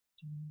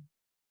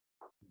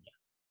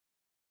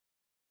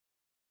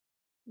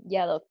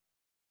Ya, doc.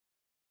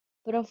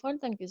 Pero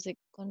faltan que se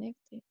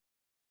conecte.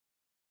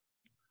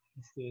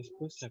 Es que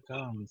después se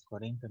acaban mis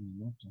 40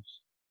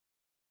 minutos.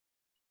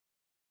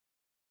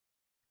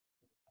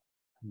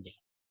 Ya.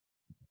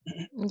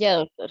 Ya,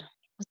 doctor.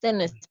 Usted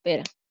no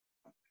espera.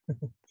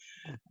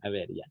 A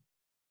ver, ya.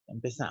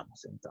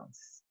 Empezamos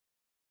entonces.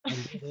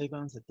 El día de hoy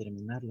vamos a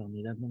terminar la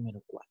unidad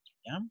número 4,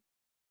 ¿ya?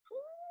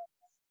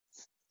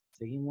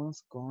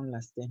 Seguimos con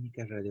las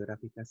técnicas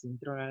radiográficas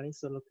intraorales,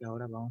 solo que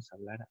ahora vamos a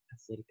hablar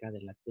acerca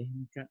de la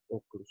técnica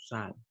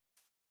oclusal.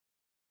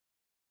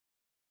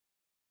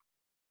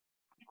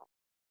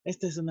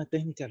 Esta es una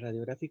técnica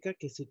radiográfica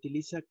que se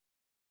utiliza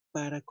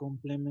para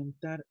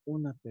complementar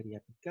una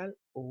periapical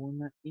o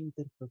una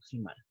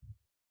interproximal.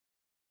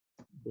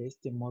 De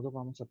este modo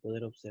vamos a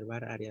poder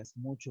observar áreas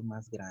mucho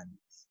más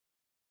grandes.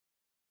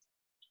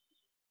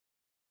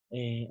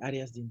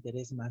 Áreas de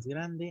interés más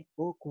grande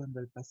o cuando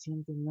el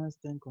paciente no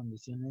está en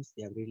condiciones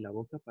de abrir la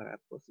boca para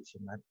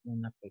posicionar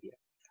una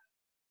periapical.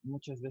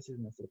 Muchas veces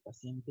nuestro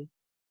paciente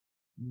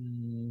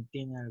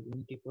tiene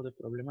algún tipo de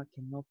problema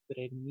que no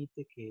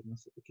permite que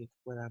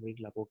pueda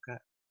abrir la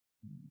boca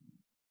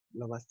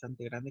lo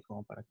bastante grande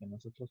como para que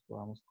nosotros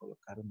podamos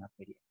colocar una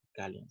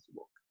periapical en su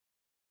boca.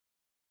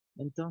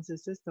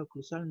 Entonces esta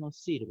oclusal nos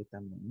sirve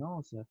también, ¿no?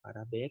 O sea,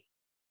 para ver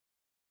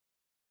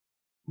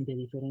de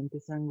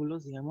diferentes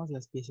ángulos, digamos,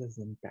 las piezas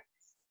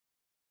dentales.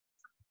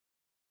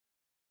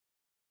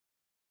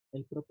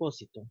 El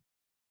propósito.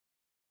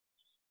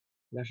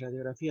 Las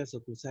radiografías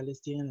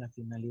oclusales tienen la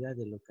finalidad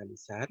de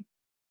localizar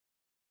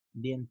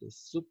dientes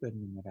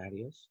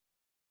supernumerarios,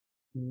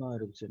 no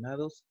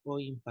erupcionados o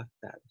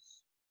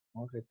impactados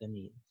o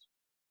retenidos,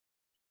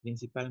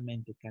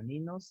 principalmente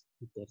caninos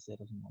y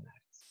terceros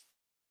molares.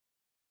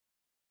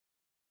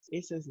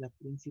 Esa es la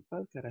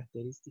principal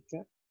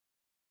característica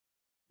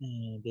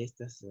de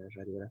estas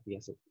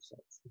radiografías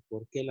oclusales. ¿Y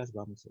por qué las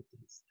vamos a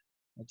utilizar?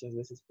 Muchas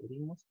veces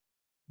pedimos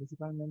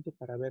principalmente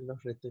para ver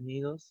los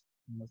retenidos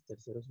en los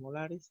terceros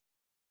molares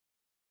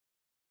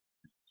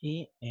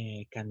y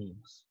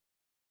caninos.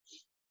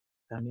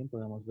 También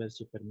podemos ver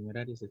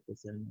supernumerarios,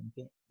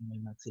 especialmente en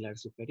el maxilar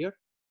superior.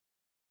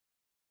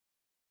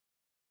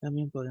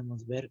 También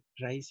podemos ver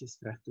raíces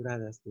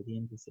fracturadas de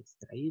dientes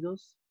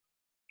extraídos,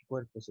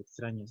 cuerpos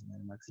extraños en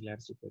el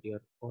maxilar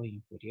superior o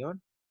inferior.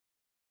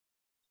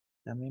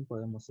 También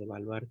podemos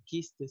evaluar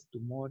quistes,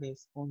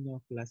 tumores o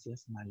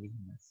neoplasias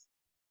malignas.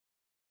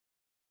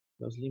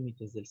 Los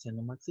límites del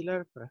seno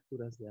maxilar,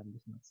 fracturas de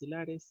ambos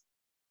maxilares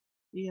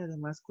y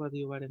además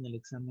coadyuvar en el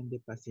examen de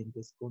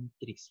pacientes con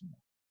trismo.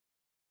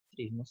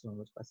 Trismo son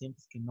los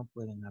pacientes que no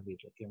pueden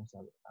abrir, lo que hemos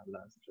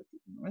hablado hace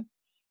ratito, ¿no?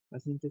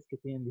 Pacientes que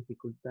tienen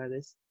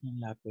dificultades en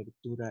la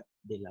apertura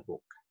de la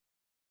boca.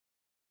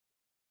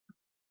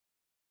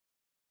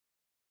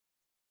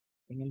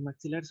 En el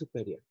maxilar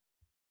superior.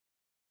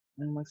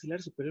 En el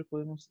maxilar superior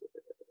podemos,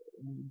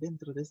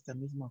 dentro de esta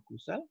misma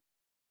oclusal,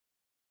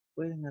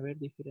 pueden haber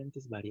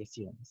diferentes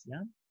variaciones,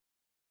 ¿ya?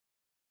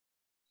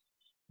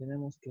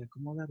 Tenemos que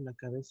acomodar la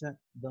cabeza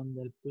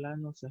donde el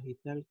plano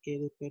sagital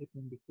quede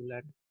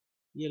perpendicular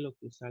y el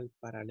oclusal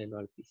paralelo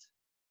al piso.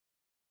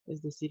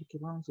 Es decir, que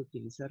vamos a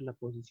utilizar la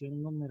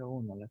posición número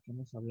 1, la que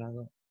hemos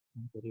hablado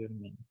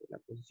anteriormente. La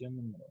posición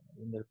número 1,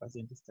 donde el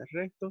paciente está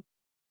recto,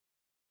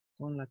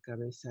 con la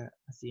cabeza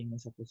así en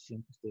esa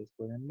posición que ustedes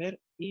pueden ver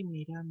y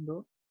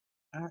mirando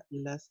a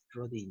las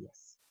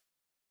rodillas.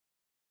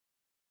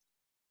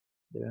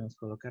 Debemos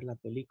colocar la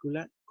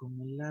película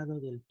con el lado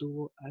del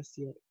tubo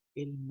hacia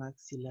el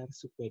maxilar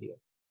superior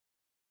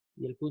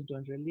y el punto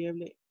en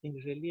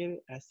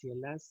relieve hacia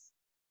el haz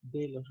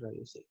de los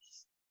rayos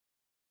X.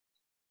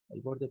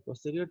 El borde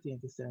posterior tiene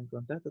que estar en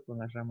contacto con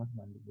las ramas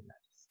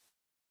mandibulares.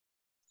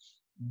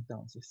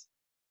 Entonces,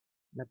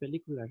 la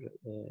película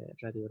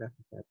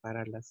radiográfica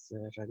para las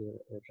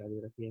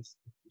radiografías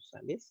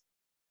oclusales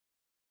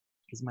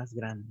es más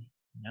grande,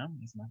 ¿no?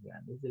 Es más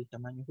grande, es del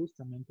tamaño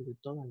justamente de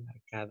toda la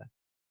arcada.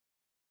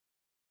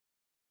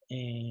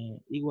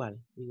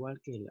 Igual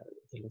que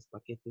los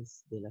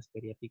paquetes de las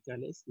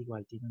periapicales,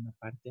 igual tiene una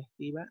parte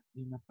activa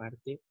y una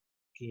parte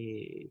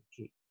que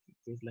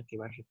es la que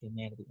va a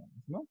retener,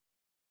 digamos, ¿no?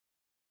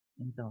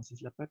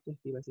 Entonces, la parte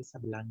activa es esa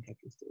blanca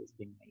que ustedes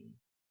ven ahí.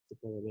 Se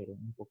puede ver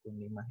un poco en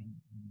la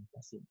imagen en el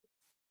paciente.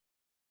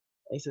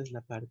 Esa es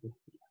la parte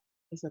activa.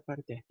 Esa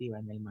parte activa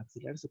en el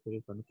maxilar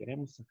superior, cuando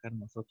queremos sacar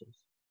nosotros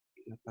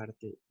la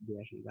parte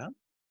de arriba,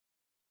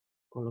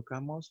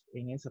 colocamos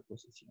en esa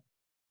posición.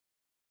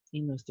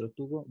 Y nuestro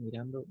tubo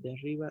mirando de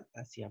arriba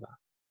hacia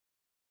abajo,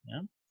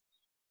 ¿ya?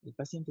 El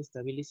paciente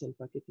estabiliza el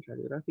paquete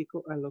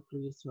radiográfico al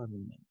ocluir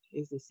suavemente.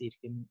 Es decir,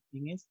 que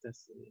en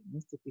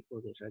este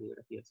tipo de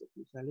radiografías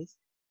oclusales,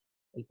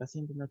 el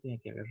paciente no tiene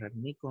que agarrar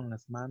ni con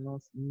las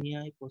manos, ni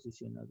hay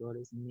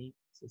posicionadores, ni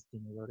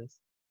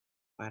sostenedores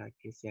para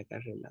que se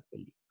agarre la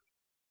película.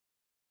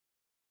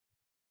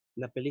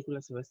 La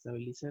película se va a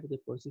estabilizar de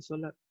por sí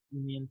sola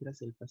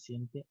mientras el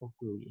paciente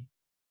ocluye,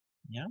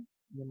 ¿ya?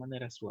 De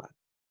manera suave.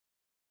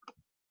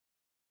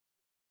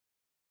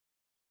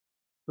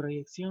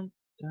 Proyección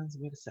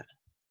transversal.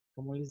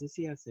 Como les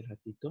decía hace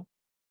ratito,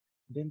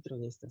 dentro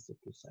de estas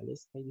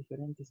oclusales hay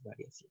diferentes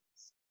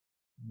variaciones,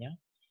 ¿ya?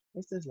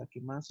 Esta es la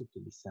que más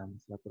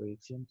utilizamos, la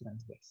proyección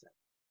transversal.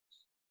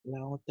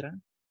 La otra,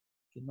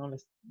 que no la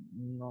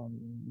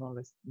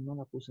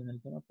puse en el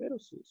tema, pero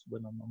es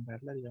bueno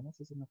nombrarla, digamos,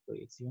 es una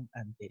proyección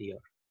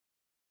anterior,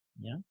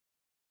 ¿ya?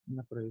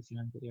 Una proyección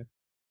anterior,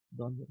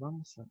 donde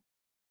vamos a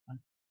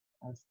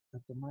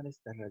tomar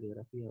esta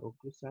radiografía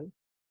oclusal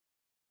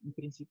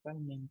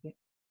principalmente,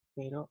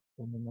 pero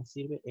donde nos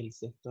sirve el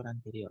sector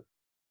anterior,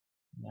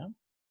 ¿ya?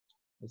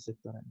 El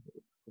sector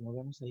anterior. Como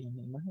vemos ahí en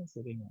la imagen,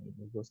 se ven ahí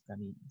los dos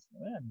caninos, ¿no?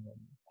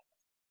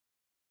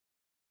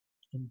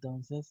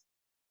 Entonces,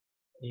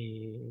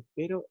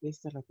 pero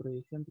esta es la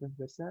proyección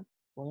transversal,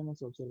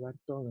 podemos observar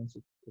todo en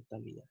su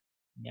totalidad,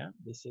 ¿ya?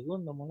 De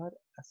segundo molar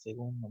a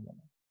segundo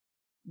molar.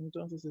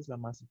 Entonces es la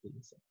más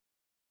utilizada.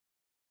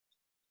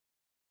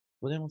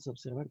 Podemos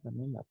observar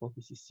también la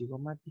apófisis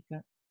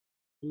cigomática,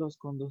 los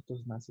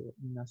conductos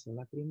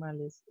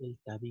nasolacrimales, el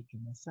tabique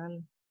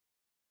nasal,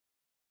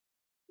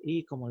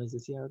 y como les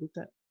decía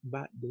ahorita,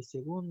 va de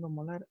segundo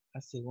molar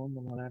a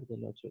segundo molar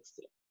del otro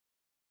extremo.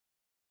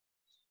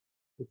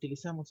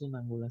 Utilizamos una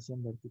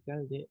angulación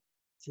vertical de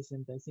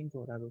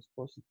 65 grados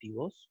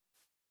positivos,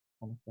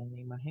 como está en la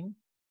imagen,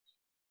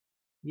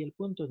 y el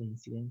punto de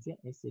incidencia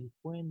es el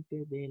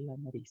puente de la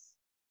nariz,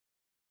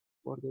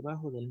 por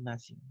debajo del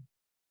nasum,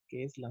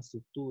 que es la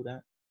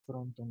sutura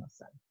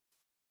frontonasal.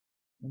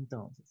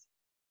 Entonces,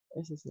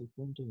 ese es el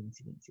punto de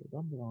incidencia,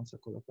 donde vamos a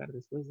colocar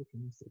después de que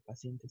nuestro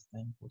paciente está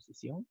en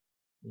posición,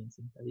 bien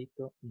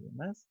sentadito y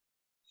demás.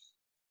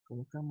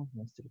 Colocamos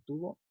nuestro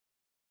tubo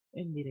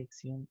en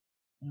dirección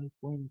al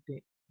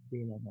puente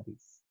de la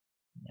nariz,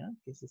 ¿ya?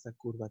 Que es esa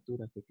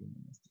curvatura que tiene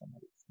nuestra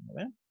nariz, ¿no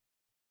ven?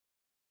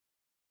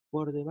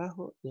 Por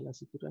debajo de la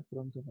sutura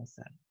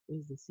frontonasal,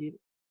 es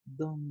decir,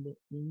 donde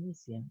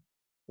inicia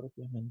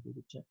propiamente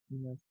dicha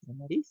nuestra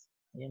nariz,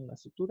 ahí en la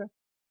sutura,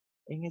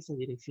 en esa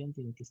dirección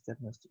tiene que estar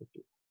nuestro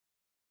tubo.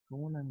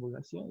 Con una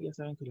angulación, ya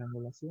saben que la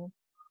angulación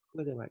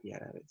puede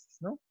variar a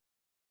veces, ¿no?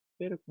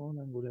 Pero con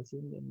una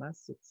angulación de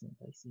más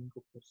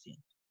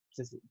 65%,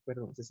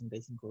 perdón,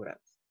 65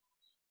 grados.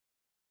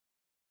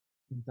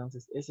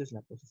 Entonces, esa es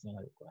la posición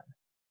adecuada.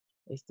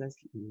 Esta es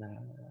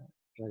la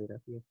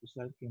radiografía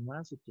oclusal que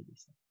más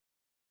utiliza.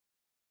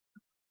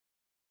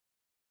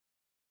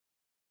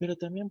 Pero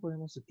también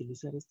podemos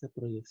utilizar esta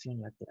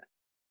proyección lateral.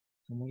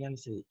 Como ya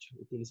les he dicho,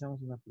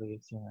 utilizamos una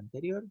proyección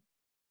anterior,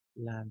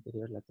 la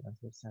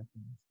transversal que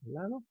hemos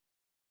hablado,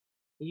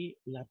 y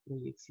la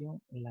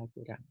proyección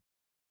lateral,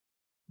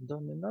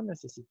 donde no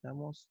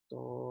necesitamos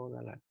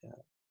toda la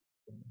cara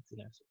del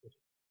maxilar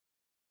superior.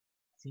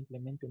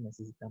 Simplemente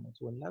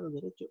necesitamos o el lado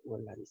derecho o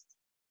el lado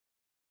izquierdo.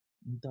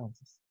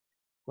 Entonces,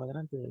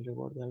 cuadrante del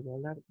reborde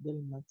alveolar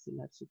del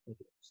maxilar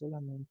superior,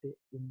 solamente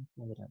un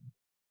cuadrante.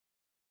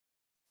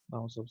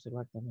 Vamos a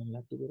observar también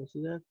la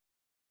tuberosidad,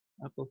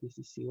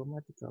 apófisis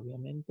cigomática,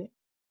 obviamente,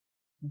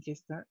 que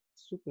está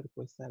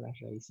superpuesta a las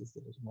raíces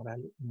de los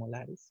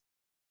molares,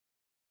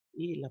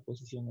 y la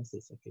posición es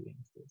esa que ven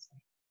ustedes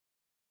ahí,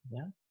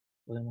 ¿ya?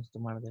 Podemos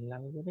tomar del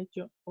lado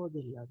derecho o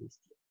del lado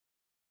izquierdo.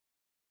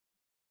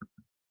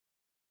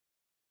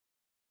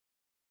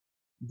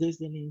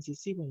 Desde el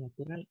incisivo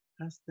lateral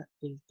hasta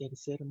el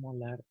tercer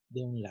molar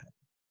de un lado.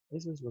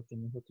 Eso es lo que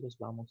nosotros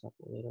vamos a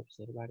poder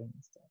observar en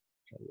esta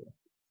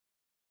radiografía.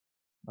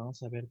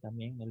 Vamos a ver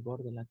también el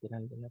borde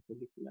lateral de la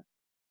película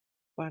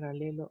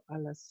paralelo a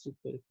las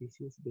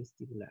superficies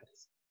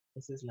vestibulares.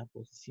 Esa es la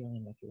posición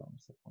en la que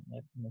vamos a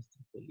poner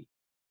nuestra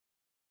película,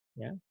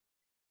 ¿ya?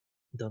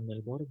 Donde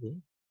el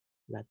borde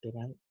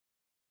lateral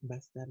va a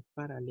estar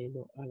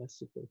paralelo a las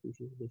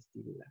superficies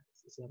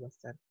vestibulares. O sea, va a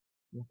estar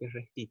como que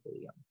rectito,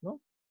 digamos,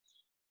 ¿no?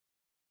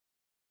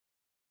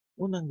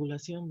 Una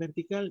angulación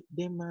vertical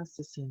de más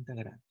 60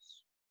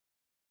 grados.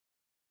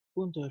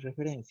 Punto de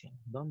referencia,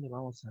 donde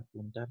vamos a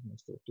apuntar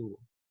nuestro tubo.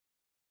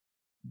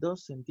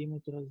 2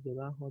 centímetros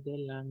debajo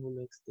del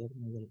ángulo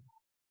externo del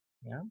ojo,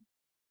 ¿ya?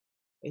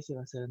 Ese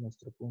va a ser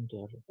nuestro punto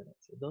de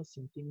referencia. 2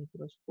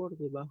 centímetros por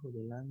debajo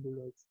del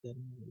ángulo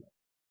externo del ojo.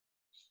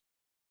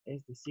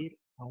 Es decir,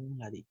 a un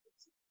ladito,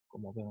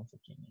 como vemos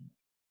aquí en el medio,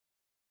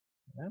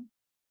 ¿ya?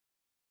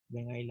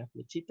 Ven ahí la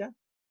flechita.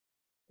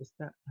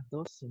 Está a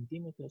 2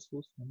 centímetros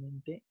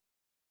justamente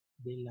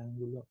del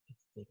ángulo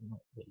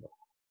externo del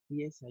ojo.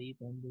 Y es ahí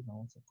donde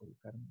vamos a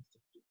colocar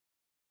nuestro tubo.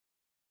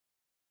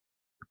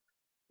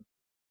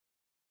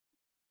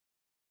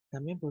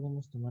 También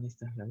podemos tomar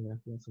estas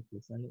radiografías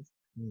oclusales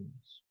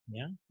niños,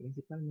 ¿ya?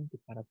 Principalmente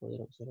para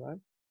poder observar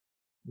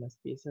las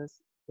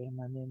piezas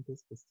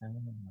permanentes que están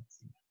en el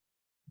maxilar,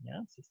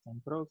 ¿ya? Si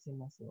están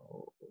próximas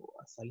o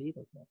a salir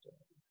o no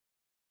todavía.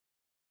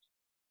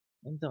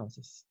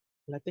 Entonces,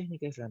 la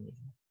técnica es la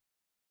misma.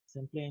 Se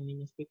emplea en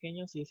niños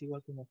pequeños y es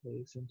igual que una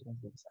proyección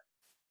transversal.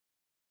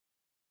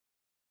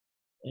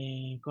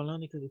 Con la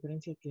única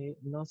diferencia que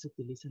no se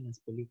utilizan las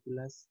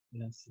películas,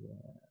 las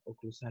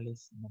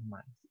oclusales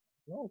normales,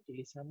 ¿no?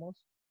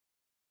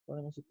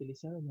 Podemos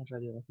utilizar una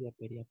radiografía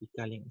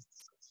periapical en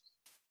estos casos.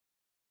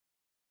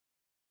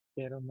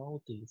 pero no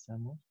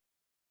utilizamos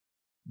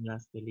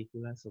las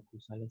películas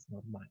oclusales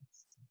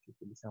normales que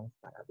utilizamos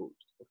para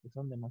adultos, porque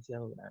son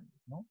demasiado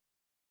grandes, ¿no?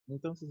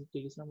 Entonces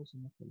utilizamos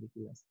una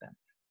película estándar.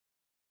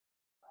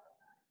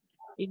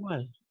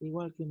 Igual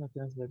que una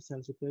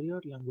transversal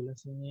superior, la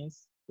angulación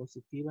es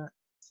positiva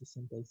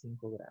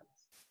 65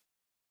 grados.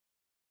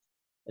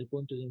 El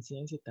punto de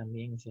incidencia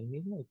también es el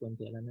mismo, el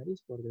puente de la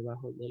nariz por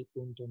debajo del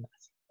punto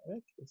nasal,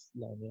 ¿verdad? Que es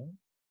la unión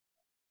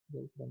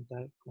del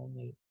frontal con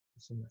el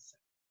piso nasal.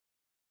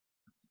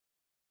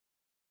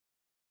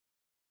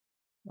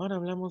 Ahora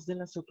hablamos de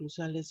las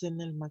oclusales en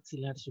el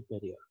maxilar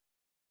superior.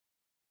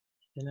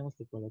 Tenemos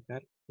que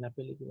colocar la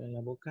película en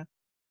la boca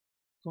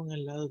con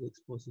el lado de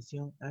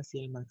exposición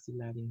hacia el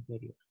maxilar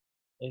inferior,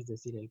 es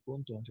decir, el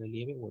punto en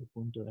relieve o el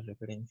punto de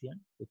referencia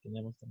que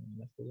tenemos también en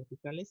las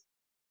periapicales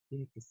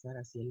tiene que estar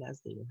hacia el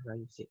haz de los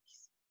rayos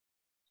X.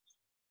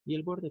 Y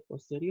el borde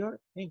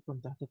posterior en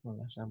contacto con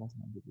las ramas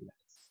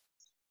mandibulares.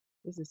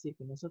 Es decir,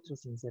 que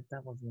nosotros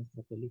insertamos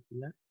nuestra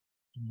película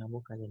en la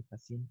boca del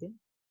paciente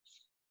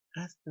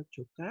hasta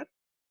chocar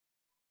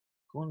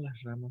con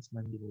las ramas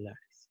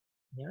mandibulares.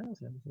 ¿Ya? O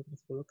sea,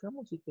 nosotros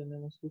colocamos y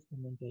tenemos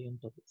justamente ahí un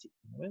topecito,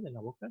 ¿no ve? De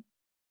la boca,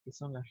 que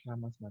son las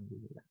ramas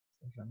mandibulares,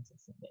 las ramas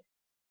ascendentes.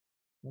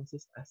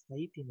 Entonces, hasta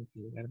ahí tiene que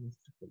llegar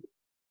nuestra película.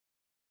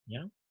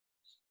 ¿Ya?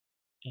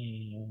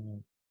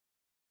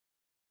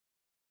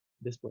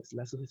 Después,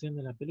 la sujeción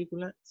de la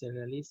película se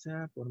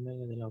realiza por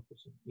medio de la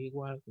oclusión,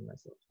 igual que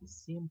las otras.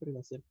 Siempre va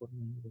a ser por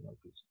medio de la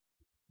oclusión.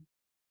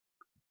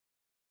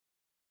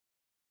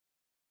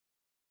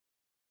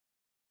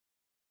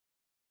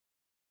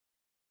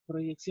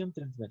 Proyección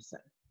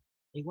transversal.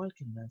 Igual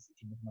que en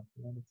los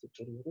maxilares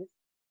superiores,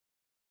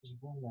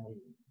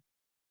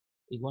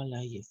 igual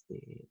hay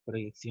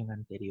proyección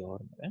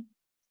anterior, ¿no?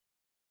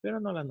 Pero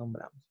no la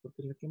nombramos,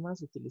 porque la que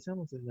más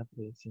utilizamos es la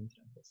proyección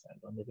transversal,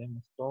 donde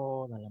vemos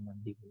toda la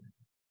mandíbula,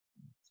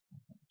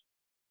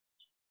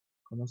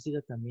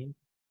 conocida también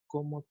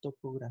como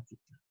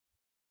topográfica.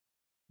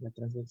 La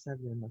transversal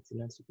del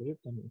maxilar superior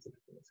también se la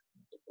conoce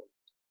como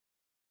topográfica.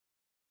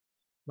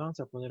 Vamos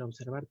a poder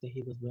observar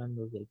tejidos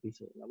blandos del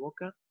piso de la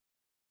boca,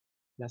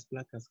 las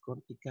placas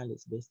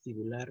corticales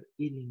vestibular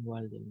y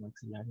lingual del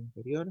maxilar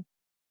inferior.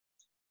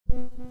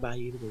 Va a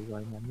ir de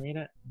igual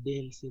manera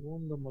del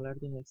segundo molar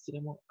de un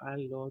extremo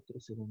al otro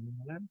segundo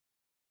molar.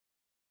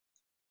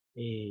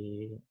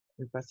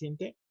 El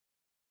paciente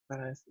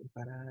para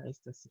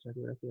estas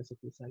radiografías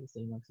oclusales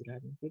del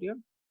maxilar inferior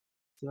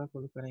se va a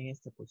colocar en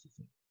esta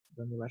posición,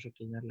 donde va a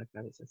reclinar la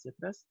cabeza hacia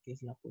atrás, que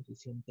es la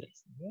posición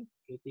 3, ¿no?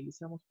 Que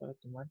utilizamos para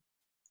tomar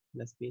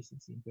las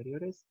piezas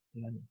inferiores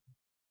en la nuca.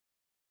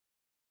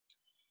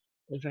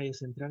 El rayo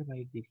central va a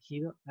ir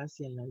dirigido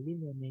hacia la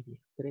línea media,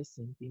 3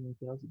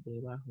 centímetros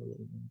debajo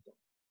del mentón,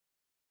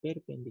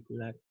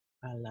 perpendicular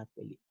a la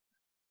película.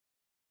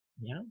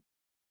 ¿Ya?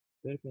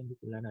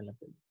 Perpendicular a la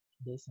película,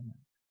 de esa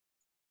manera.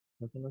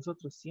 Lo que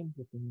nosotros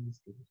siempre tenemos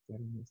que buscar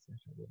en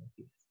nuestras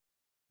radiografías.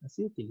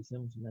 Así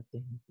utilizamos la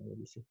técnica de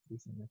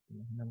bisectriz en la que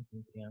imaginamos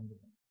un triángulo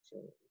en las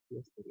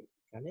radiografías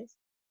periapicales.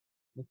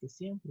 Lo que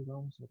siempre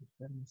vamos a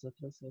buscar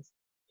nosotros es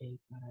el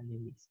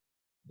paralelismo.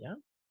 ¿Ya?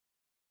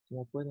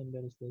 Como pueden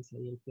ver ustedes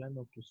ahí, el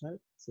plano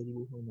oclusal se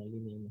dibuja una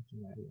línea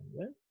imaginaria,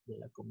 ¿verdad? De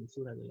la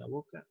comisura de la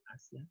boca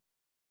hacia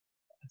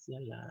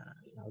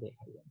la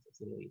oreja, digamos,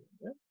 hacia el oído,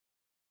 ¿verdad?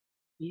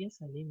 Y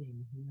esa línea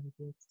imaginaria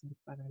tiene que estar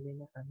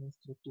paralela a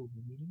nuestro tubo,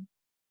 miren.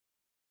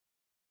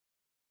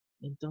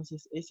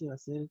 Entonces, ese va a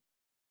ser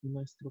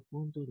nuestro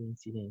punto de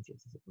incidencia,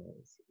 si se puede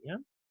decir, ¿ya?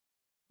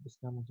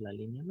 Buscamos la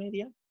línea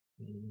media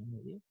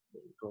del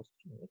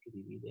rostro, ¿no? Que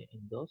divide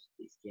en dos,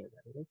 de izquierda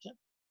a derecha,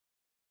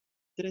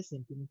 3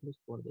 centímetros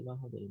por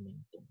debajo del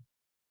mentón.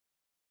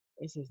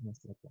 Esa es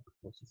nuestra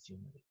posición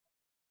adecuada,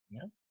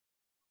 ¿ya?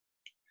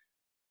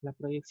 La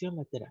proyección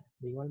lateral,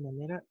 de igual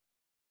manera,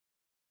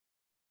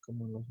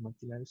 como en los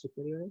maxilares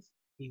superiores,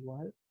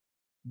 igual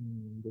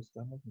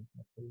buscamos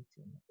nuestra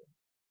proyección lateral,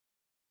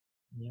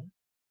 ¿ya?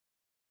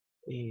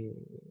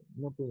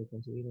 No pude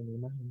conseguir una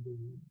imagen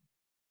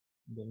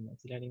del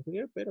maxilar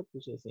inferior, pero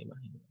puse esa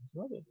imagen,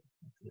 ¿no? Del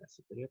maxilar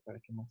superior para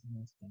que más o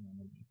menos tengan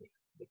una idea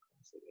de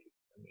cómo se ve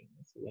también,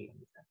 ¿no? Se ve la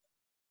mitad.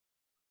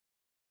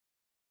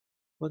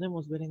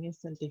 Podemos ver en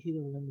esta el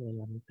tejido blando de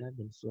la mitad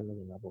del suelo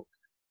de la boca,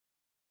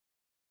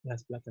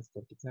 las placas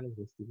corticales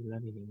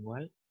vestibular y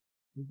lingual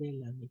de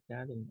la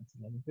mitad del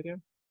maxilar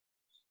inferior,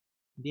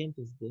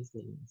 dientes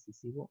desde el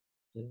incisivo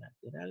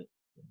lateral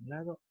de un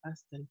lado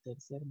hasta el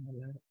tercer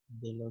molar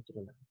del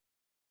otro lado.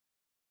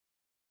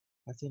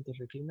 Paciente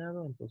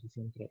reclinado en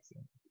posición 3,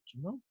 hemos dicho,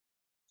 ¿no?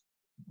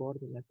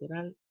 Borde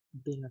lateral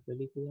de la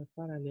película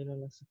paralelo a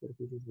las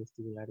superficies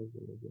vestibulares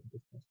de los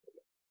dientes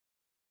posteriores.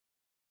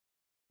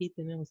 Y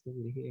tenemos que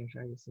dirigir el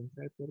rayo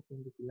central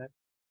perpendicular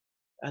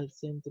al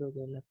centro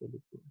de la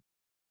película.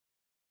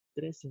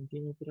 3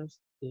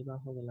 centímetros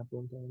debajo de la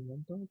punta del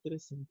mentón,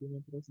 3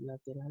 centímetros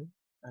lateral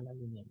a la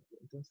línea media.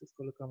 Entonces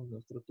colocamos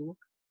nuestro tubo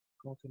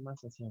como que más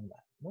hacia un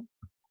lado, ¿no?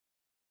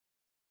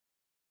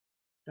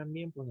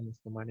 También podemos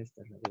tomar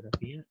esta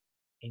radiografía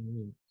en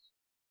niños.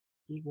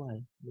 De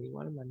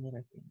igual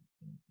manera que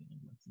en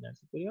el maxilar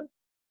superior,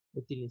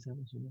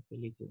 utilizamos una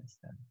película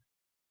estándar.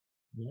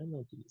 Ya no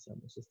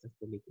utilizamos estas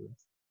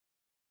películas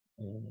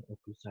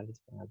oclusales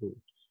para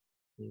adultos.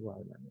 De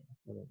igual manera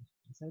podemos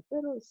utilizar,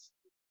 pero es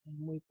en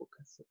muy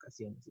pocas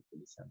ocasiones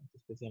utilizamos,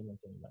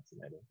 especialmente en el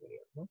maxilar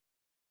inferior, ¿no?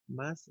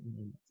 Más en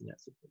el maxilar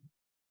superior.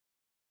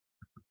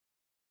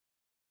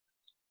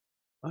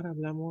 Ahora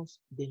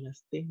hablamos de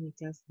las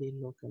técnicas de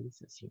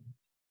localización.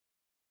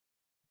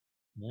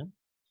 ¿Ya?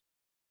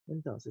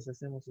 Entonces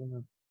hacemos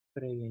una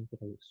previa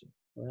introducción.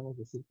 Podemos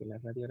decir que la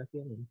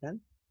radiografía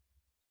mental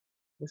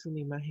es una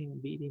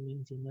imagen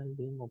bidimensional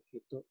de un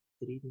objeto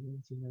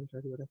tridimensional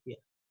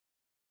radiografiado.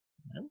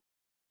 ¿Ya?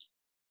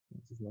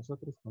 Entonces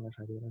nosotros con la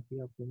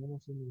radiografía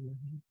obtenemos una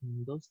imagen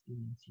en 2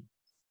 dimensiones.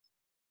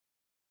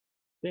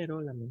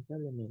 Pero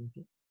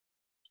lamentablemente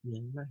la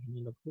imagen,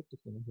 el objeto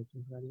que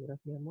nosotros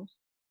radiografiamos,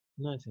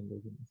 no es en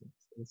 2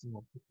 dimensiones, es un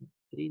objeto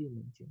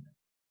tridimensional.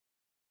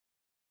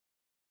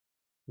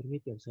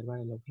 Permite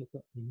observar el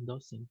objeto en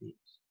 2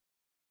 sentidos,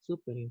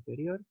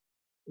 superior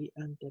y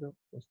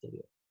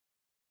antero-posterior.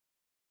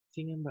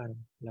 Sin embargo,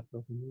 la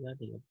profundidad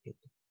del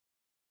objeto,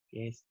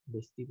 que es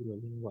vestíbulo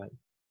lingual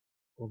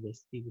o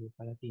vestíbulo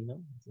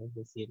palatino, es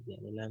decir, de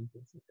adelante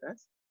hacia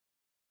atrás,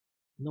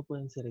 no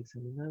pueden ser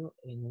examinados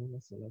en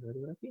una sola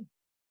radiografía.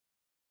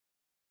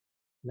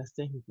 Las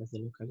técnicas de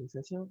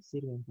localización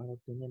sirven para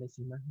obtener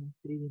esa imagen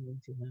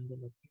tridimensional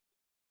del objeto.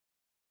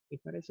 Y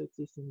para eso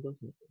existen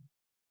dos métodos.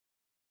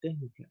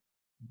 Técnica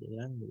del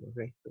ángulo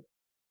recto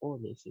o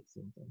de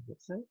sección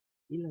transversal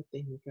y la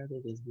técnica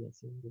de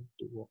desviación del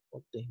tubo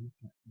o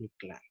técnica de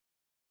Clase.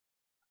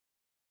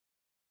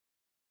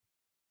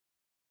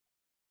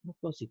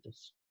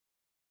 Propósitos.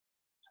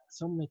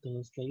 Son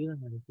métodos que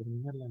ayudan a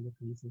determinar la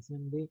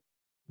localización de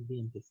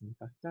dientes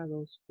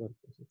impactados,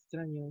 cuerpos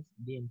extraños,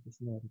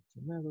 dientes no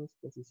ereccionados,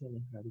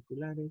 posiciones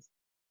radiculares,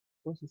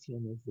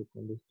 posiciones de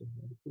conductos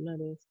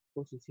radiculares,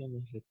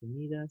 posiciones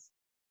retenidas,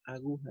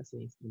 agujas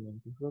e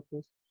instrumentos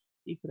rotos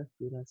y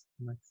fracturas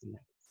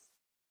maxilares.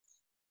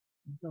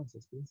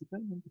 Entonces,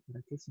 principalmente,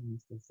 ¿para qué son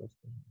estas dos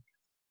técnicas?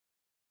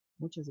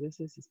 Muchas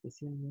veces,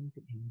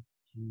 especialmente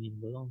en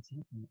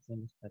endodoncia, cuando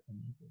hacemos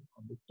tratamiento de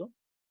conducto,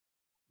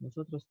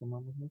 nosotros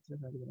tomamos nuestra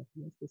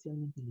radiografía,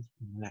 especialmente en los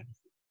premolares,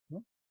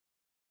 ¿no?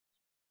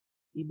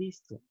 Y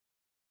visto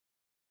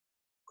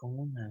con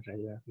una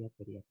radiografía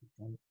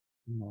periapical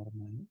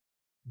normal,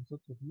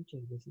 nosotros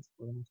muchas veces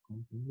podemos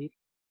confundir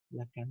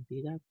la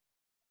cantidad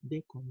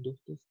de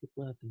conductos que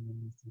pueda tener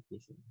nuestra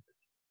pieza dental.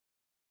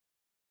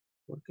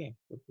 ¿Por qué?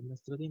 Porque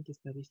nuestro diente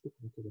está visto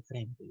como que de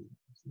frente,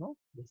 digamos, ¿no?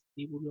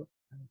 Vestíbulo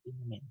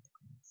continuamente,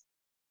 como dice.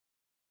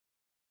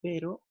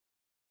 Pero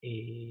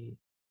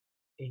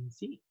en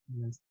sí,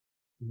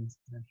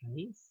 nuestra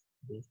raíz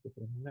de este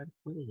premolar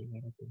puede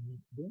llegar a tener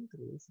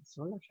dentro de esa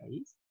sola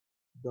raíz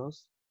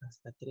 2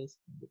 hasta 3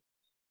 conductos.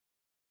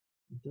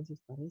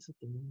 Entonces, para eso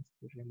tenemos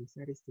que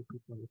realizar este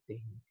tipo de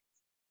técnicas,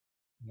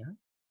 ¿ya?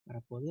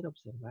 Para poder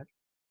observar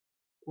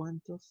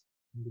cuántos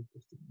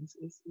conductos tenemos.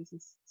 Ese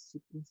es su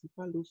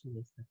principal uso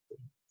de estas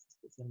técnicas,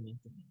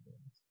 especialmente en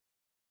endodoncia,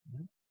 ¿ya?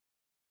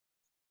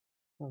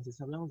 Entonces,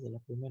 hablamos de la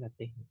primera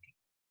técnica,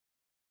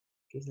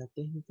 que es la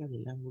técnica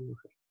del ángulo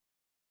recto.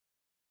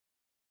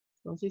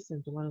 Consiste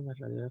en tomar una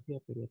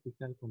radiografía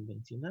periapical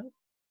convencional.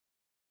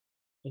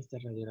 Esta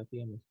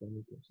radiografía nos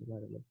permite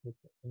observar el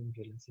objeto en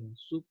relación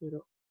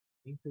superior,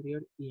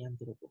 inferior y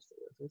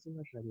anteroposterior. O sea, es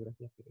una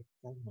radiografía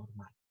periapical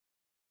normal,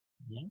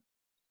 ¿ya?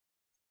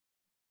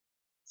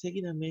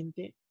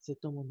 Seguidamente se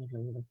toma una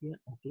radiografía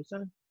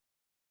oclusal.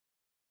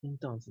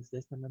 Entonces, de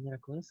esta manera,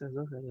 con estas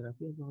dos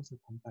radiografías vamos a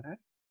comparar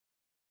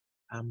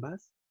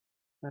ambas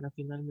para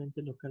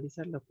finalmente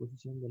localizar la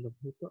posición del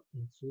objeto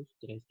en sus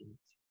 3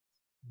 dimensiones,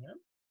 ¿ya?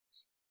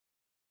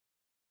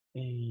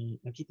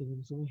 Aquí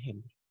tenemos un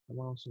ejemplo.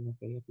 Tomamos una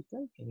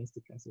periapical, que en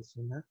este caso es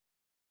una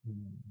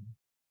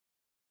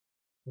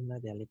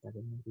de aleta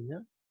de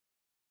mordida,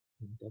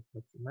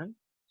 proximal,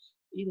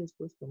 y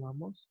después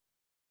tomamos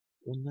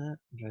una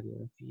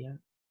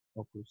radiografía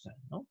oclusal,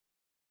 ¿no?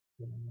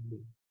 De la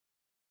mandíbula.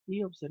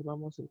 Y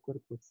observamos el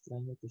cuerpo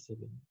extraño que se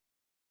ve.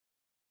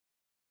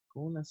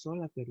 Con una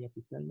sola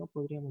periapical no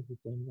podríamos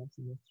determinar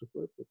si nuestro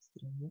cuerpo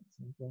extraño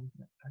se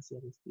encuentra hacia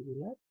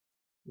vestibular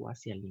o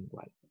hacia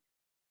lingual,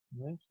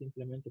 ¿no?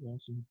 Simplemente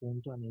vemos un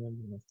punto a nivel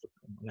de nuestro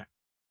premolar.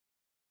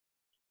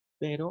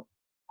 Pero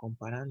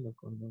comparando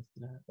con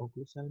nuestra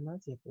oclusal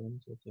más, ya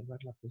podemos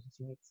observar la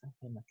posición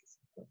exacta en la que se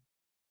encuentra.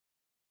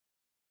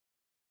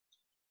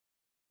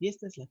 Y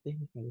esta es la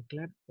técnica de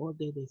Clark o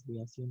de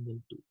desviación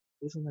del tubo.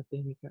 Es una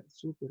técnica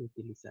súper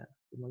utilizada.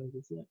 Como les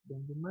decía,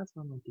 donde más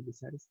van a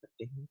utilizar esta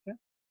técnica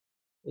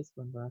es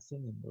cuando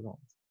hacen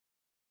endodoncia,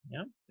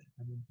 ¿ya?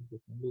 Tratamientos de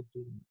conducto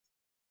y demás.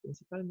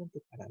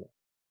 Principalmente para ver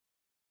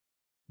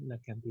la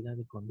cantidad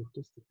de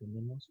conductos que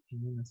tenemos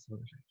en una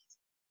sola raíz.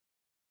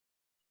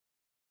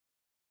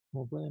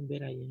 Como pueden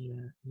ver ahí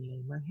en la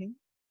imagen,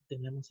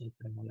 tenemos el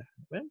premolar,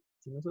 ¿ven?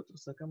 Si nosotros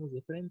sacamos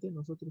de frente,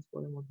 nosotros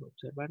podemos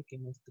observar que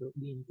nuestro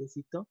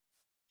dientecito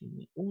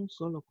tiene un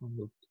solo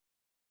conducto.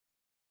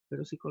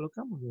 Pero si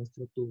colocamos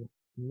nuestro tubo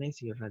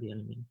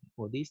radialmente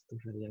o disto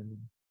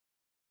radialmente,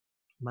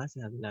 más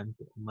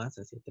adelante o más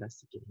hacia atrás,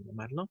 si quieren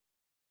llamarlo,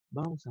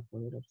 vamos a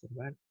poder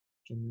observar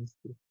que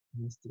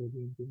nuestro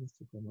diente,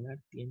 nuestro premolar,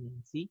 tiene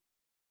en sí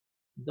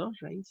dos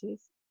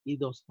raíces y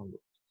dos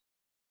conductos,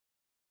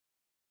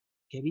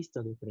 que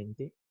visto de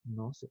frente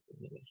no se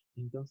puede ver.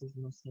 Entonces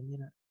nos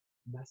genera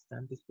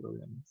bastantes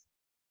problemas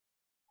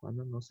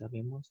cuando no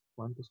sabemos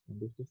cuántos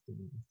conductos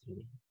tiene nuestro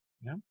diente.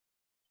 ¿Ya?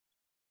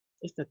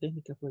 Esta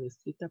técnica fue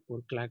descrita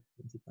por Clark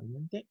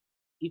principalmente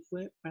y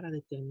fue para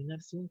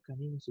determinar si un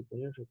canino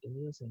superior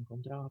retenido se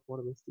encontraba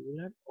por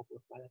vestibular o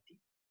por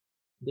palatino.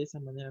 De esa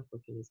manera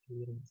fue que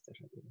describieron esta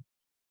radiografía.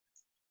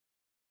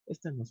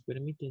 Esta nos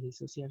permite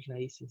disociar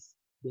raíces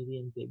de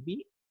diente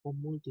bi o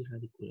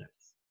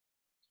multirradiculares,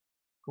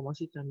 como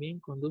así también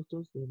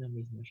conductos de una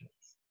misma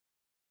raíz.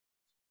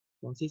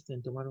 Consiste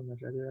en tomar una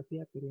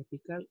radiografía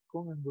periapical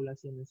con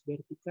angulaciones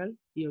vertical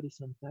y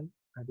horizontal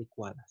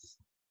adecuadas.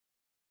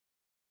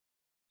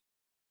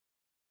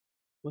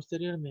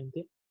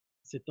 Posteriormente,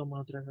 se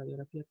toma otra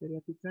radiografía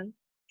periapical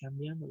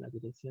cambiando la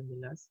dirección de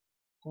las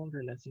con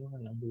relación a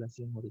la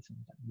angulación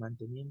horizontal,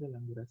 manteniendo la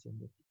angulación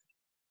vertical.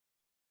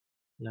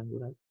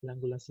 La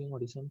angulación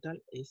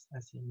horizontal es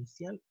hacia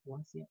mesial o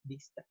hacia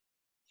distal.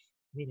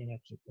 Miren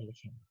aquí el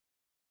ejemplo.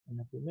 En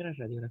la primera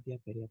radiografía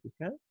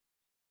periapical,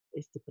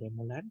 este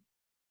premolar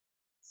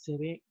se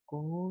ve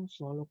con un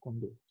solo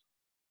conducto.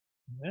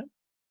 ¿Verdad?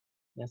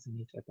 Le hacen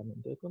el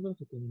tratamiento de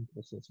conducto, tiene un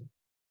proceso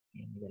a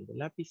nivel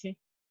del ápice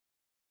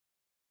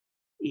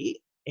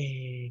y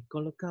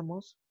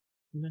colocamos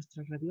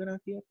nuestra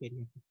radiografía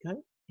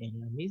periapical en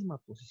la misma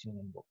posición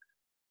en boca,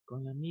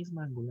 con la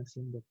misma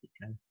angulación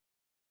vertical,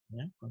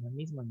 ¿ya? Con la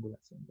misma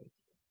angulación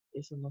vertical.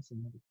 Eso no se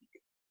modifica,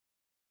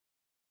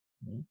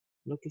 ¿ya?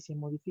 Lo que se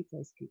modifica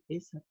es que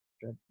esa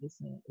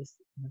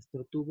es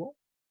nuestro tubo,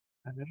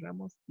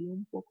 agarramos y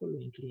un poco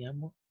lo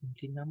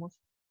inclinamos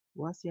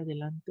o hacia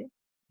adelante,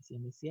 hacia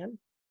mesial,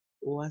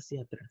 o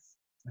hacia atrás,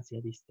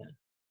 hacia distal.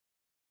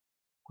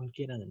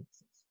 Cualquiera de los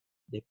dos,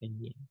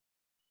 dependiendo.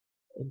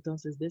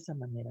 Entonces, de esa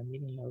manera,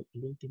 miren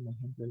el último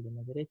ejemplo, el de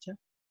la derecha,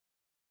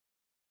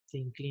 se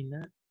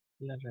inclina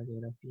la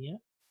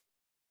radiografía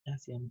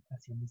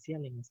hacia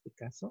mesial en este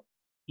caso,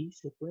 y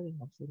se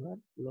pueden observar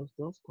los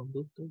dos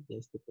conductos de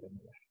este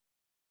premolar,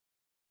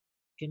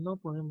 que no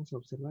podemos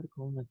observar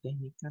con una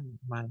técnica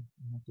normal,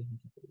 una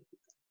técnica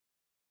periódica.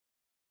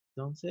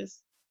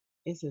 Entonces,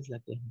 esa es la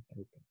técnica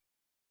de técnica.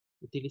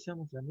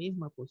 Utilizamos la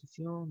misma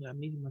posición, la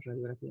misma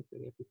radiografía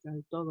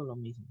periapical, todo lo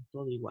mismo,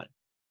 todo igual.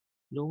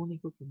 Lo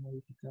único que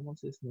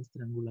modificamos es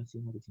nuestra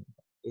angulación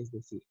horizontal, es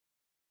decir,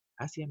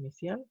 hacia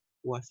mesial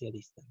o hacia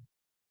distal.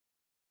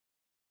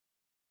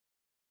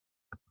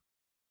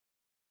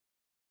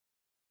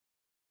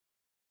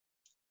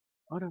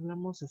 Ahora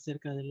hablamos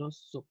acerca de los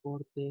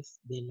soportes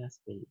de las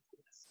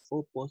películas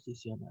o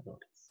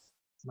posicionadores,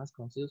 más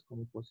conocidos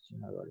como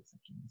posicionadores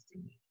aquí en este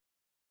medio.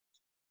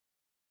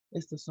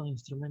 Estos son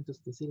instrumentos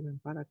que sirven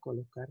para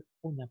colocar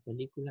una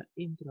película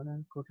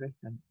intraoral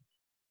correctamente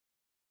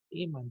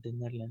y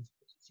mantenerla en su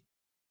posición,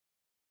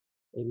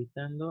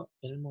 evitando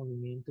el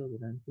movimiento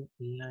durante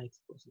la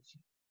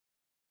exposición.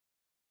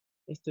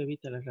 Esto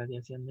evita la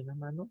radiación de la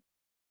mano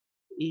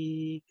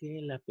y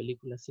que la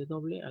película se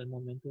doble al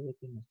momento de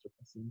que nuestro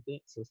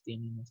paciente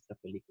sostiene nuestra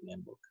película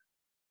en boca.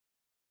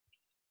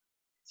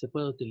 Se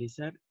puede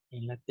utilizar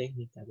en la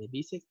técnica de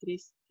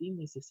bisectriz y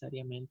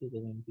necesariamente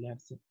debe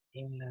emplearse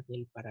en la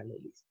del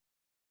paralelismo.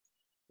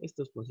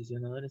 Estos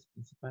posicionadores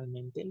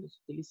principalmente los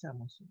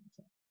utilizamos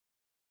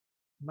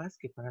más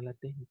que para la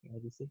técnica de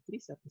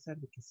bisectriz, a pesar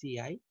de que sí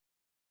hay,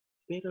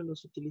 pero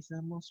los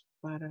utilizamos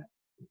para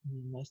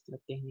nuestra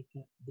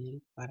técnica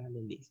del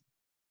paralelismo,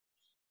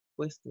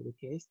 puesto de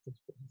que estos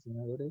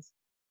posicionadores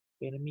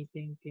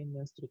permiten que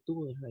nuestro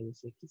tubo de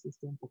rayos X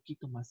esté un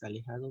poquito más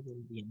alejado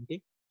del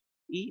diente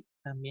y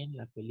también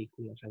la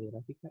película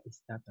radiográfica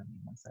está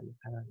también más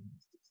alejada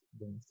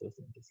de nuestros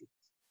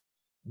dientecitos.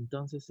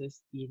 Entonces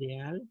es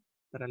ideal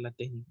para la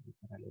técnica de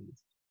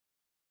paralelismo.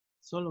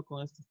 Solo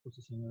con estos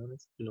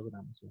posicionadores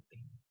logramos la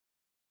técnica.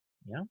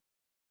 ¿Ya?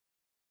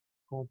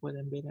 Como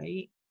pueden ver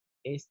ahí,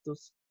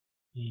 estos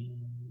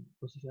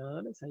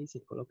posicionadores, ahí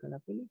se coloca la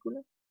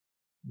película,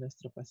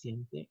 nuestro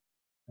paciente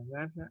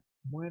agarra,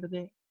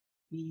 muerde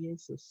y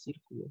esos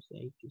círculos de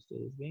ahí que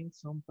ustedes ven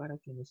son para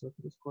que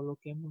nosotros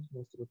coloquemos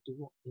nuestro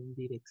tubo en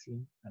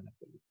dirección a la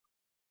película.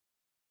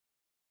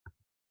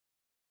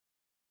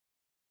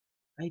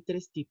 Hay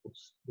tres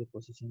tipos de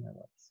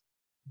posicionadores,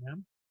 ¿ya?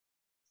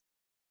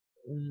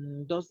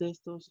 Dos de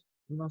estos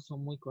no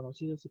son muy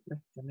conocidos y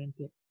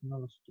prácticamente no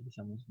los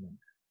utilizamos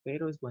nunca,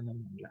 pero es bueno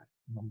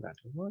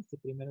nombrarlos, ¿no? Este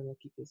primero de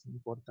aquí que es un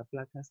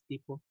portaplacas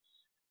tipo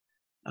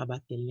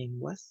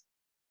abate-lenguas,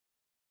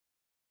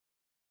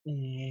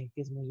 que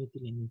es muy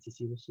útil en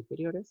incisivos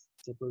superiores.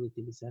 Se puede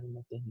utilizar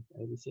una técnica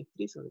de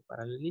bisectriz o de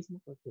paralelismo,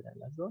 cualquiera de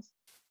las dos.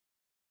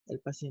 El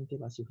paciente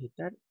va a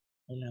sujetar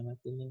el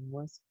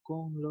abate-lenguas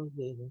con los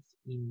dedos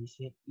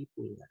índice y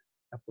pulgar,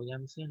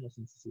 apoyándose en los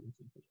incisivos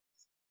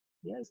inferiores.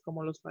 Ya es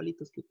como los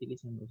palitos que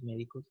utilizan los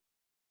médicos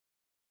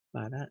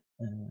para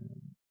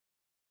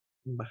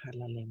bajar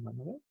la lengua,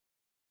 ¿no ve?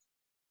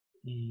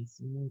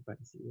 Es muy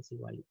parecido, es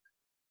igual.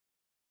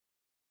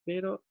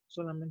 Pero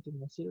solamente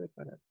nos sirve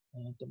para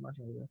tomar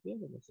radiografía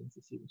de los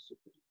incisivos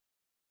superiores.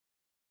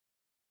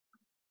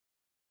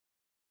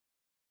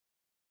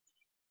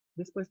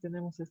 Después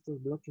tenemos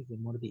estos bloques de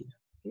mordida,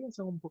 que ya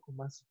son un poco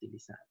más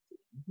utilizados,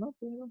 digamos, ¿no?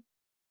 Pero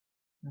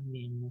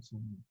también no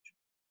son mucho.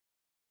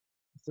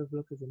 Estos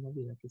bloques de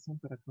mordida que son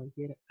para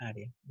cualquier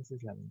área, esa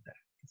es la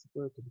ventaja, que se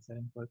puede utilizar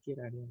en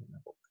cualquier área de la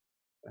boca,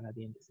 para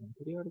dientes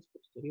anteriores,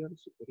 posteriores,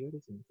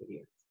 superiores e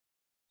inferiores.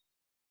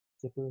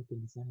 Se puede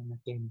utilizar en la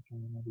técnica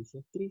de la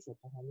bisectriz o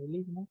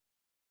paralelismo.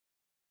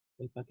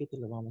 El paquete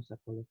lo vamos a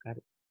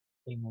colocar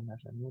en una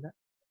ranura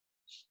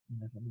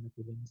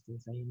que ven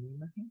ustedes ahí en la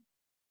imagen,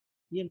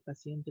 y el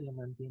paciente lo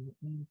mantiene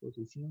en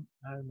posición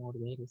al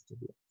morder este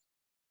bloque.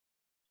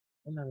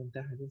 Una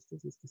ventaja de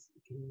estos es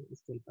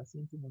que el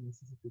paciente no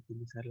necesita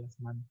utilizar las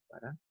manos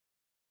para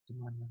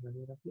tomar la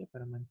radiografía,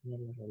 para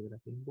mantener la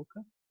radiografía en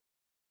boca.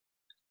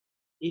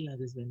 Y la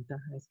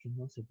desventaja es que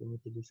no se puede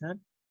utilizar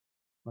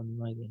cuando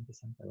no hay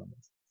dientes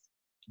antagonistas.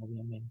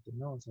 Obviamente,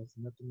 ¿no? O sea, si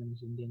no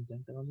tenemos un diente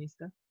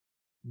antagonista,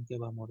 ¿en qué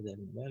va a morder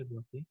el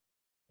bloque?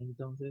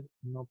 Entonces,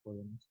 no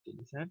podemos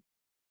utilizar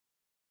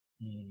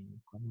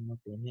cuando no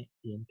tiene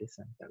dientes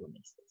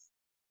antagonistas.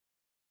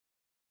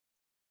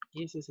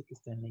 Y es ese que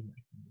está en la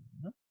imagen,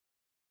 ¿no?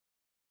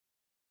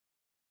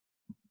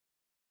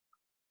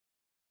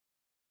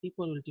 Y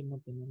por último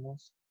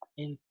tenemos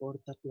el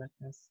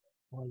portaplacas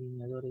o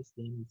alineadores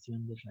de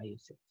emisión de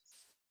rayos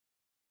X.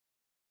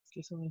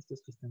 ¿Qué son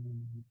estos que están en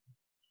la imagen?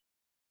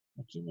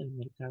 Aquí en el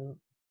mercado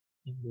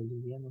en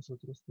Bolivia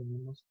nosotros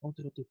tenemos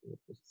otro tipo de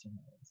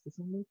posicionadores que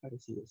son muy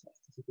parecidos a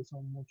estos y que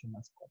son mucho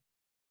más cómodos.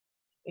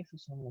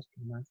 Esos son los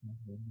que más nos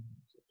venden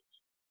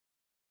nosotros.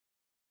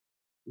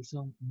 Y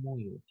son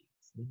muy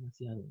útiles,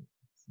 demasiado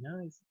útiles. ¿No?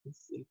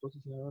 Es el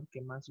posicionador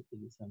que más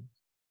utilizamos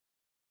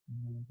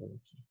en la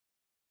odontología.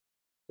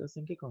 Entonces,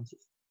 ¿en qué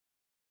consiste?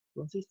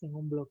 Consiste en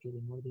un bloque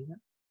de mordida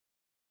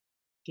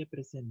que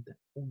presenta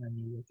un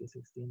anillo que se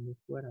extiende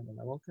fuera de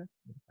la boca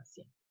del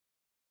paciente,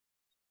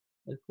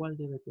 el cual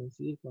debe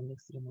coincidir con el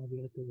extremo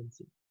abierto del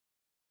círculo.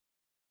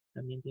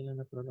 También tiene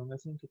una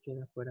prolongación que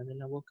queda fuera de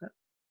la boca,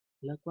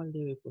 la cual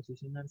debe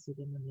posicionarse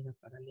de manera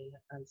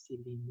paralela al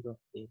cilindro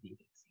de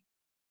dirección.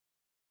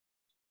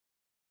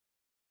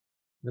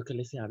 Lo que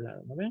les he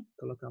hablado, ¿no ven?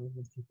 Colocamos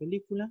nuestra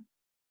película,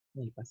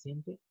 el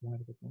paciente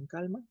guarda con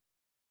calma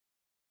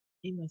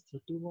y nuestro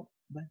tubo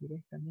va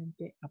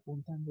directamente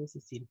apuntando a ese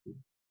círculo.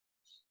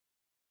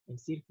 El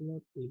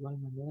círculo de igual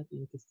manera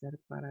tiene que estar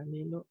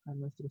paralelo a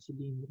nuestro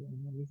cilindro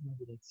en la misma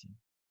dirección.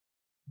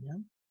 ¿Ya?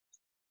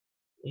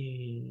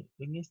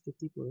 En este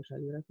tipo de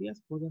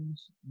radiografías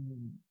podemos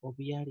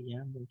obviar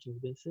ya muchas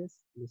veces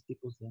los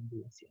tipos de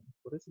angulación.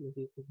 Por eso les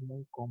digo que es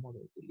muy cómodo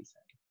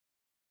utilizarlo.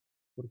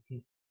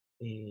 Porque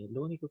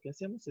lo único que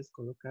hacemos es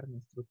colocar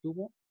nuestro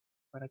tubo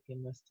para que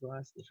nuestro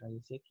haz de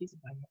rayos X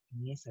vaya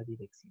en esa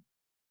dirección.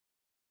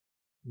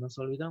 Nos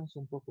olvidamos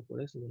un poco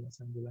por eso de las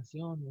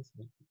angulaciones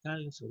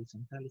verticales,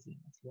 horizontales y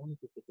demás. Lo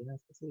único que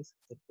tenemos que hacer es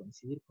hacer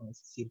coincidir con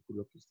ese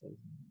círculo que ustedes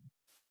ven.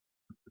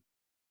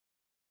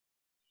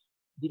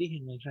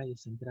 Dirigen el rayo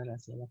central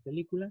hacia la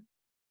película,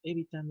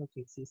 evitando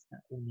que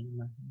exista una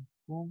imagen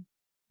con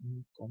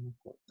un cono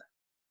cortado.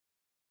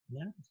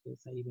 ¿Ya?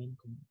 Ustedes ahí ven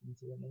cómo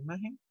se ve la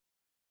imagen.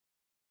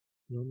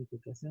 Lo único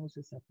que hacemos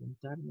es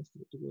apuntar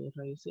nuestro tubo de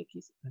rayos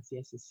X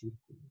hacia ese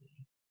círculo.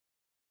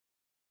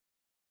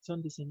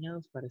 Son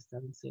diseñados para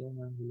establecer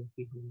un ángulo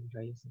fijo del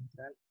rayo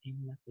central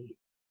en la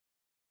película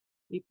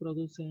y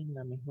producen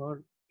la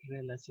mejor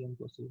relación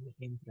posible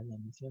entre la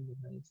emisión de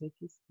rayos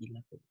X y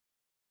la película.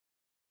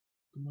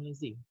 Como les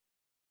digo,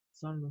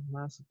 son los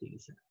más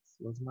utilizados,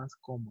 los más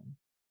cómodos.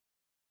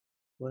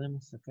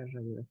 Podemos sacar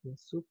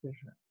radiografías súper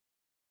rápido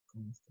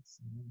con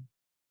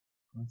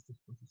estos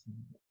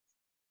posicionadores.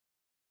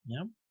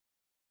 ¿Ya?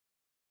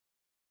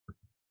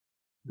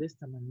 De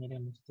esta manera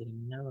hemos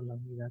terminado la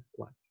unidad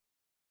 4.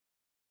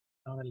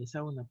 Ahora les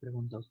hago una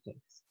pregunta a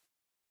ustedes.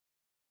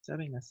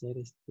 ¿Saben hacer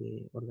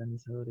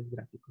organizadores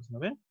gráficos, no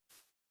ven?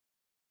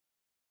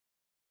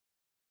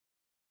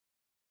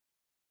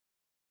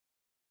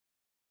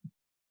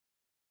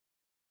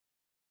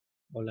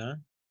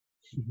 Hola.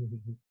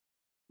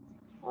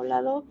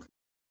 Hola, Doc.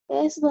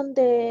 Es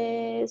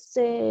donde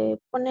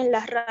se ponen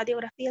las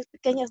radiografías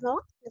pequeñas, ¿no?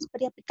 Las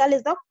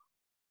periapicales, Doc.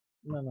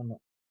 No, no,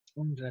 no.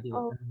 Oh,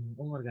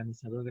 Un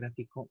organizador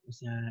gráfico, o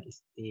sea,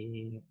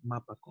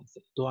 mapa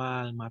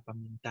conceptual, mapa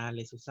mental,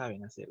 eso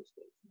saben hacer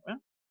ustedes,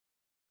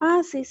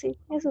 ¿no? sí, sí,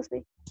 eso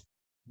sí.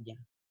 Ya.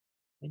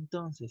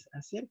 Entonces,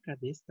 acerca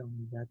de esta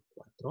unidad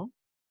 4,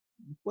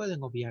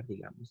 pueden obviar,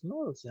 digamos, ¿no?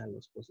 O sea,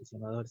 los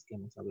posicionadores que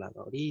hemos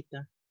hablado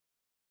ahorita,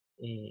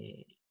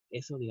 eh,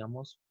 eso,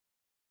 digamos,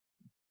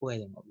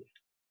 pueden obviar.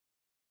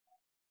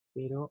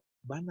 Pero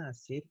van a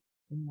hacer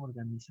un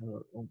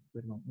organizador,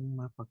 perdón, un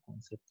mapa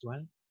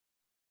conceptual,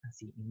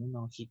 así, en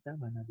una hojita,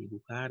 van a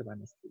dibujar,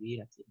 van a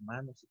escribir así en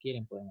mano, si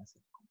quieren pueden hacer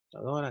en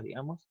computadora,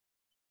 digamos,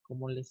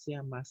 como les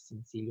sea más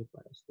sencillo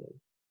para ustedes.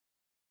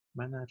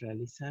 van a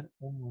realizar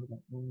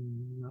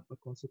un mapa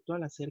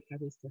conceptual acerca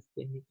de estas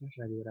técnicas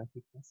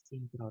radiográficas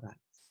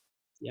intraorales.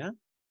 ¿Ya?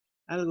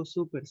 Algo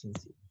súper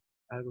sencillo,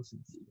 algo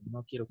sencillo.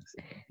 No quiero que se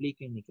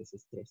compliquen ni que se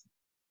estresen.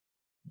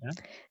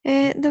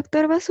 ¿Ya?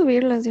 Doctor, ¿va a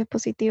subir las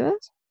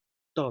diapositivas?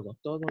 Todo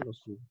lo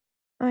subo.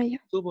 Ah,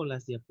 ya. Subo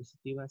las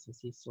diapositivas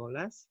así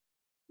solas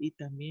y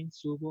también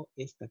subo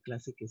esta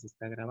clase que se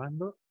está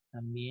grabando,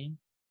 también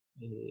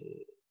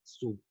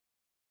subo.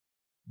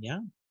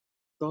 ¿Ya?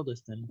 Todo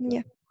está en la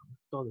Ya. plataforma,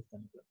 todo está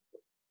en la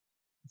plataforma.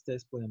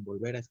 Ustedes pueden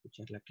volver a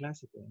escuchar la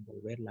clase, pueden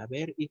volverla a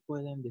ver y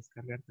pueden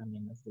descargar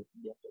también las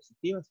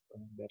diapositivas,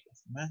 pueden ver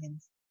las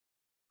imágenes.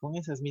 Con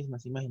esas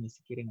mismas imágenes,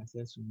 si quieren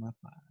hacer su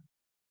mapa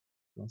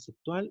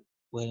conceptual,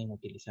 pueden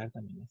utilizar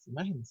también las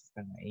imágenes,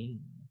 están ahí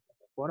en la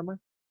plataforma.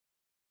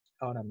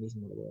 Ahora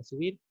mismo lo voy a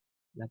subir.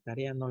 La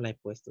tarea no la he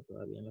puesto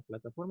todavía en la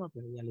plataforma,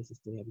 pero ya les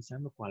estoy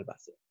avisando cuál va a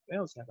ser.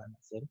 O sea, van a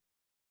hacer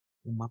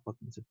un mapa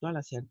conceptual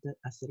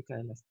acerca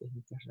de las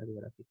técnicas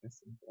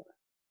radiográficas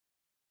intraorales.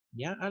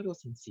 ¿Ya? Algo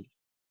sencillo.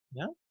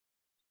 ¿Ya?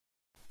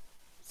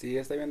 Sí,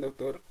 está bien,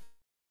 doctor.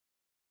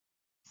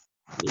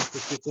 Listo,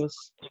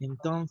 chicos.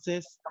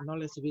 Entonces, no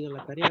les he subido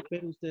la tarea,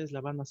 pero ustedes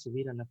la van a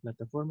subir a la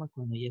plataforma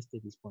cuando ya esté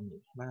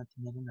disponible. Van a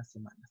tener una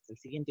semana. Hasta el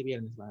siguiente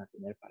viernes van a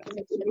tener para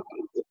hacer su mapa.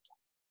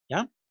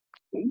 ¿Ya?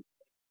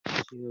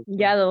 Sí, doctor.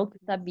 Ya, doc,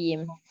 está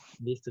bien.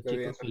 Listo, Está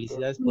bien, chicos. doctor.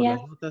 Felicidades por Ya.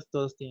 las notas.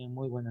 Todos tienen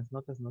muy buenas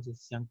notas. No sé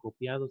si se han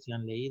copiado, si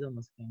han leído,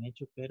 no sé qué han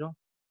hecho, pero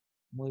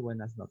muy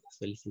buenas notas.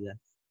 Felicidades.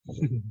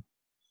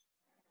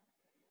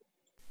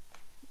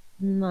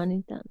 No,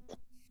 ni tanto.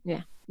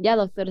 Ya, ya,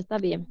 doctor, está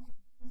bien.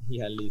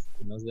 Ya,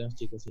 listo. Nos vemos,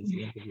 chicos, el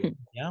siguiente viernes.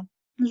 ¿Ya?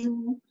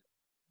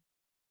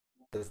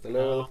 Hasta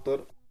luego, Chao. doctor.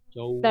 Hasta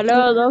Chau.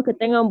 luego, doc, que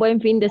tenga un buen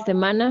fin de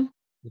semana.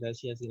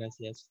 Gracias,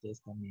 gracias.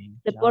 Ustedes también.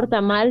 Se Chao.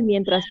 porta mal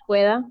mientras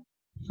pueda.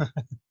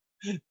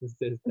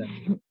 Ustedes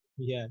también.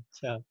 Ya,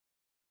 chao.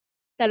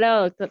 Hasta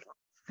luego, doctor.